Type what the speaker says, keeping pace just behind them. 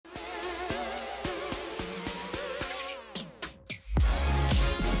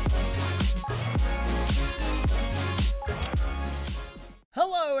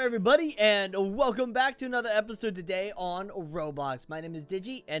everybody, and welcome back to another episode today on Roblox. My name is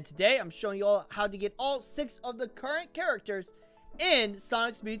Digi, and today I'm showing you all how to get all 6 of the current characters in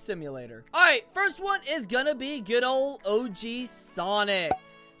Sonic Speed Simulator. Alright, first one is gonna be good old OG Sonic.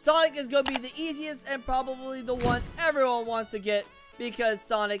 Sonic is gonna be the easiest and probably the one everyone wants to get because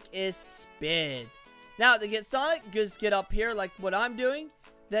Sonic is speed. Now, to get Sonic, just get up here like what I'm doing,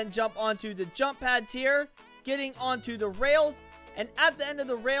 then jump onto the jump pads here, getting onto the rails. And at the end of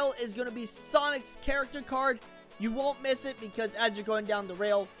the rail is going to be Sonic's character card. You won't miss it because as you're going down the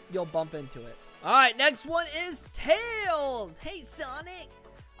rail, you'll bump into it. Alright, next one is Tails. Hey, Sonic.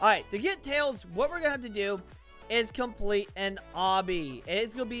 Alright, to get Tails, what we're going to have to do is complete an obby.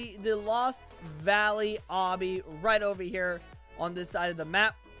 It's going to be the Lost Valley obby right over here on this side of the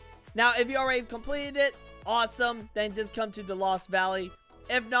map. Now, if you already completed it, awesome. Then just come to the Lost Valley.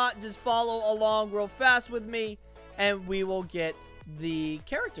 If not, just follow along real fast with me, and we will get the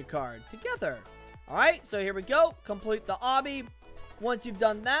character card together. Alright, so here we go. Complete the obby. Once you've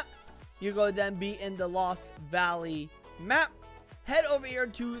done that, you're going to then be in the Lost Valley map. Head over here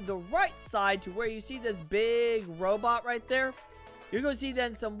to the right side to where you see this big robot right there. You're going to see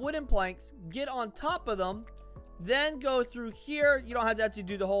then some wooden planks. Get on top of them. Then go through here. You don't have to actually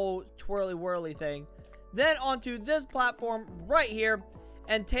do the whole twirly whirly thing. Then onto this platform right here.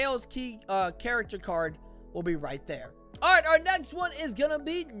 And Tails' key character card will be right there. Alright, our next one is gonna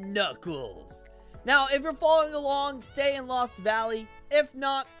be Knuckles. Now, if you're following along, stay in Lost Valley. If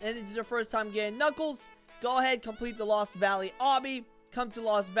not, and it's your first time getting Knuckles, go ahead, complete the Lost Valley obby. Come to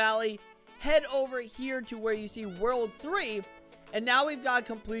Lost Valley. Head over here to where you see World 3. And now we've got to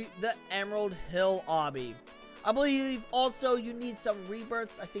complete the Emerald Hill obby. I believe also you need some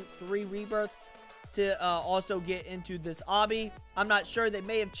rebirths. I think 3 rebirths to also get into this obby. I'm not sure. They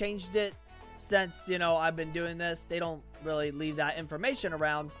may have changed it since, you know, I've been doing this. They don't really leave that information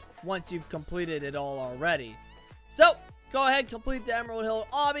around once you've completed it all already. So, go ahead, complete the Emerald Hill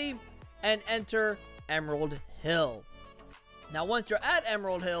obby and enter Emerald Hill. Now, once you're at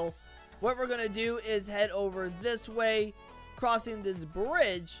Emerald Hill, what we're going to do is head over this way, crossing this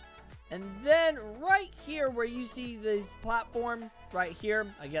bridge, and then right here where you see this platform, right here,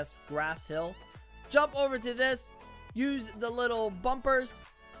 I guess Grass Hill, jump over to this, use the little bumpers,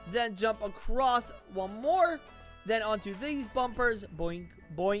 then jump across one more, then onto these bumpers, boink,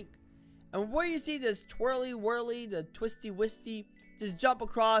 boink. And where you see this twirly whirly, the twisty wisty, just jump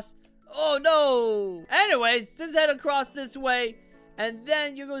across. Oh no! Anyways, just head across this way, and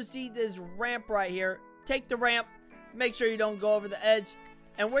then you're going to see this ramp right here. Take the ramp, make sure you don't go over the edge.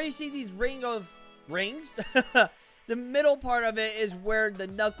 And where you see these ring of rings, the middle part of it is where the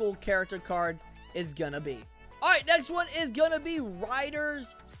Knuckle character card is gonna be. Alright, next one is gonna be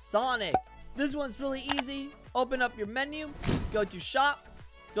Riders Sonic. This one's really easy. Open up your menu, go to shop,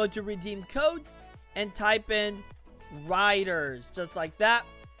 go to redeem codes, and type in Riders, just like that.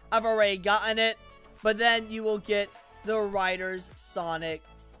 I've already gotten it, but then you will get the Riders Sonic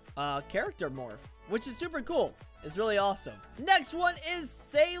character morph, which is super cool. It's really awesome. Next one is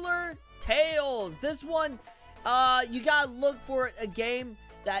Sailor Tails. This one, you gotta look for a game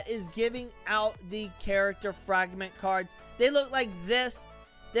that is giving out the character fragment cards. They look like this.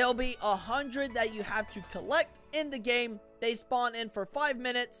 There'll be 100 that you have to collect in the game. They spawn in for 5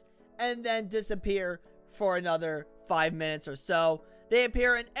 minutes and then disappear for another 5 minutes or so. They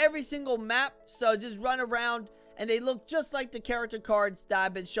appear in every single map, so just run around, and they look just like the character cards that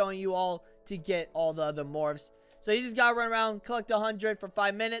I've been showing you all to get all the other morphs. So you just gotta run around, collect 100 for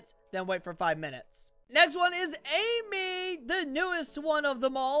 5 minutes, then wait for 5 minutes. Next one is Amy, the newest one of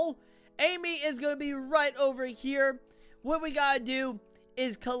them all. Amy is going to be right over here. What we got to do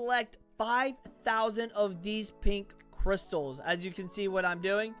is collect 5,000 of these pink crystals. As you can see what I'm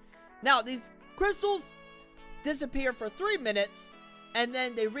doing. Now, these crystals disappear for 3 minutes, and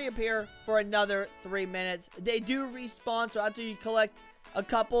then they reappear for another 3 minutes. They do respawn, so after you collect a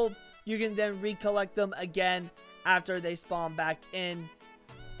couple, you can then recollect them again after they spawn back in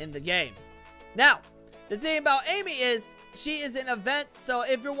the game. Now, the thing about Amy is, she is an event, so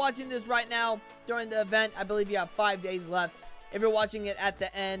if you're watching this right now, during the event, I believe you have 5 days left. If you're watching it at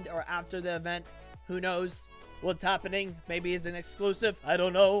the end or after the event, who knows what's happening? Maybe it's an exclusive, I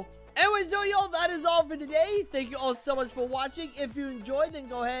don't know. Anyways, so y'all, that is all for today. Thank you all so much for watching. If you enjoyed, then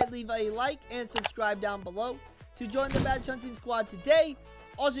go ahead, leave a like, and subscribe down below to join the Badge Hunting Squad today.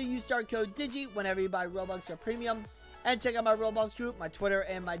 Also, use start code DIGI whenever you buy Robux or Premium. And check out my Roblox group, my Twitter,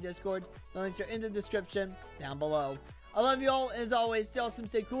 and my Discord. The links are in the description down below. I love you all, and as always, stay awesome,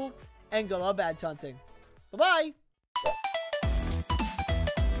 stay cool, and go love badge hunting. Bye-bye!